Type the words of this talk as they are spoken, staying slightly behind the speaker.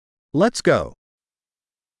Let's go.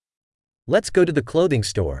 Let's go to the clothing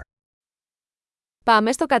store.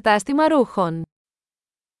 Πάμε στο κατάστημα ρούχων.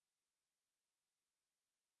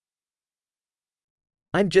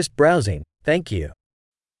 I'm just browsing, thank you.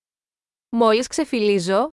 Μόλις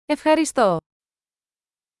ξεφυλίζω, ευχαριστώ.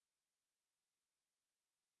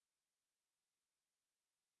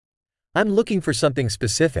 I'm looking for something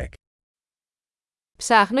specific.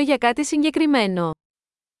 Ψάχνω για κάτι συγκεκριμένο.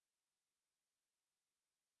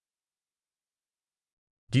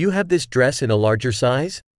 Do you have this dress in a larger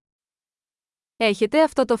size? Έχετε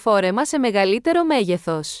αυτό το φόρεμα σε μεγαλύτερο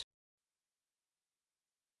μέγεθος.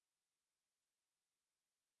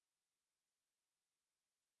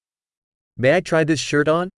 May I try this shirt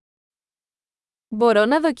on? Μπορώ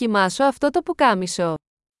να δοκιμάσω αυτό το πουκάμισο.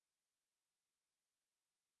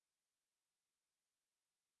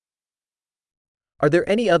 Are there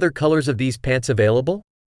any other colors of these pants available?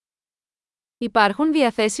 Υπάρχουν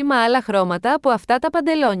διαθέσιμα άλλα χρώματα από αυτά τα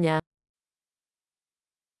παντελόνια.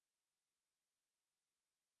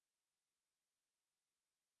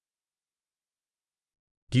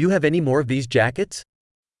 Do you have any more of these jackets?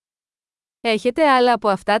 Έχετε άλλα από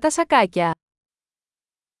αυτά τα σακάκια.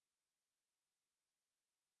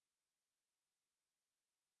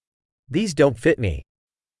 These don't fit me.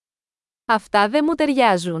 Αυτά δεν μου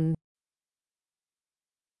ταιριάζουν.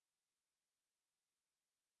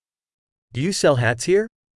 Do you sell hats here?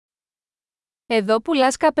 Εδώ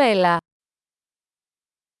πουλάς καπέλα.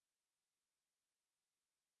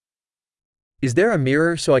 Is there a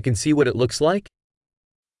mirror so I can see what it looks like?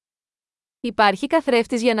 Υπάρχει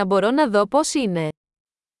καθρέφτης για να μπορώ να δω πώς είναι.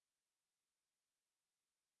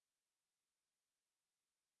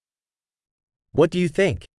 What do you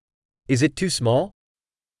think? Is it too small?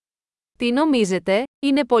 Τι νομίζετε,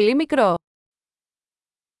 είναι πολύ μικρό.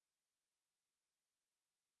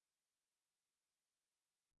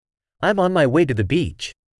 I'm on my way to the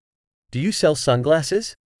beach. Do you sell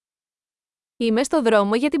sunglasses? Είμαι στο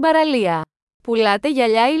δρόμο για την παραλία. Πουλάτε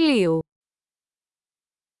γυαλιά ηλίου.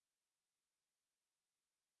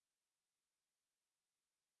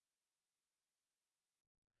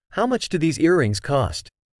 How much do these earrings cost?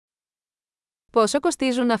 Πόσο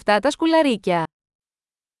κοστίζουν αυτά τα σκουλαρίκια?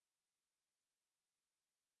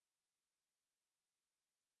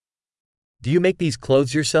 Do you make these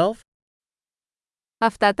clothes yourself?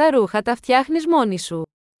 Αυτά τα ρούχα τα φτιάχνεις μόνη σου.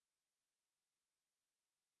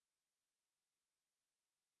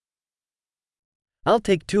 I'll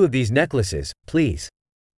take 2 of these necklaces, please.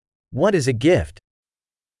 One is a gift.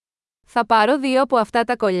 Θα πάρω 2 από αυτά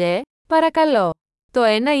τα κολιέ, παρακαλώ. Το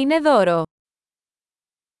ένα είναι δώρο.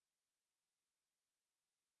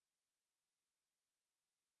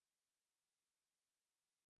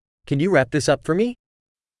 Can you wrap this up for me?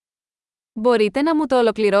 Μπορείτε να μου το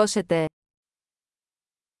ολοκληρώσετε?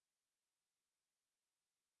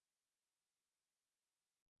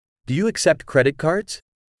 Do you accept credit cards?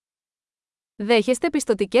 Δέχεστε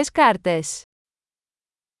πιστωτικές κάρτες?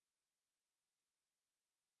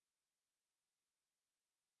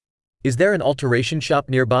 Is there an alteration shop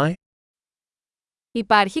nearby?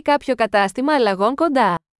 Υπάρχει κάποιο κατάστημα αλλαγών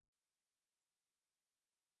κοντά?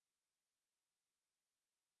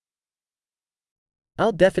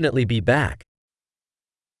 I'll definitely be back.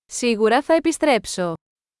 Σίγουρα θα επιστρέψω.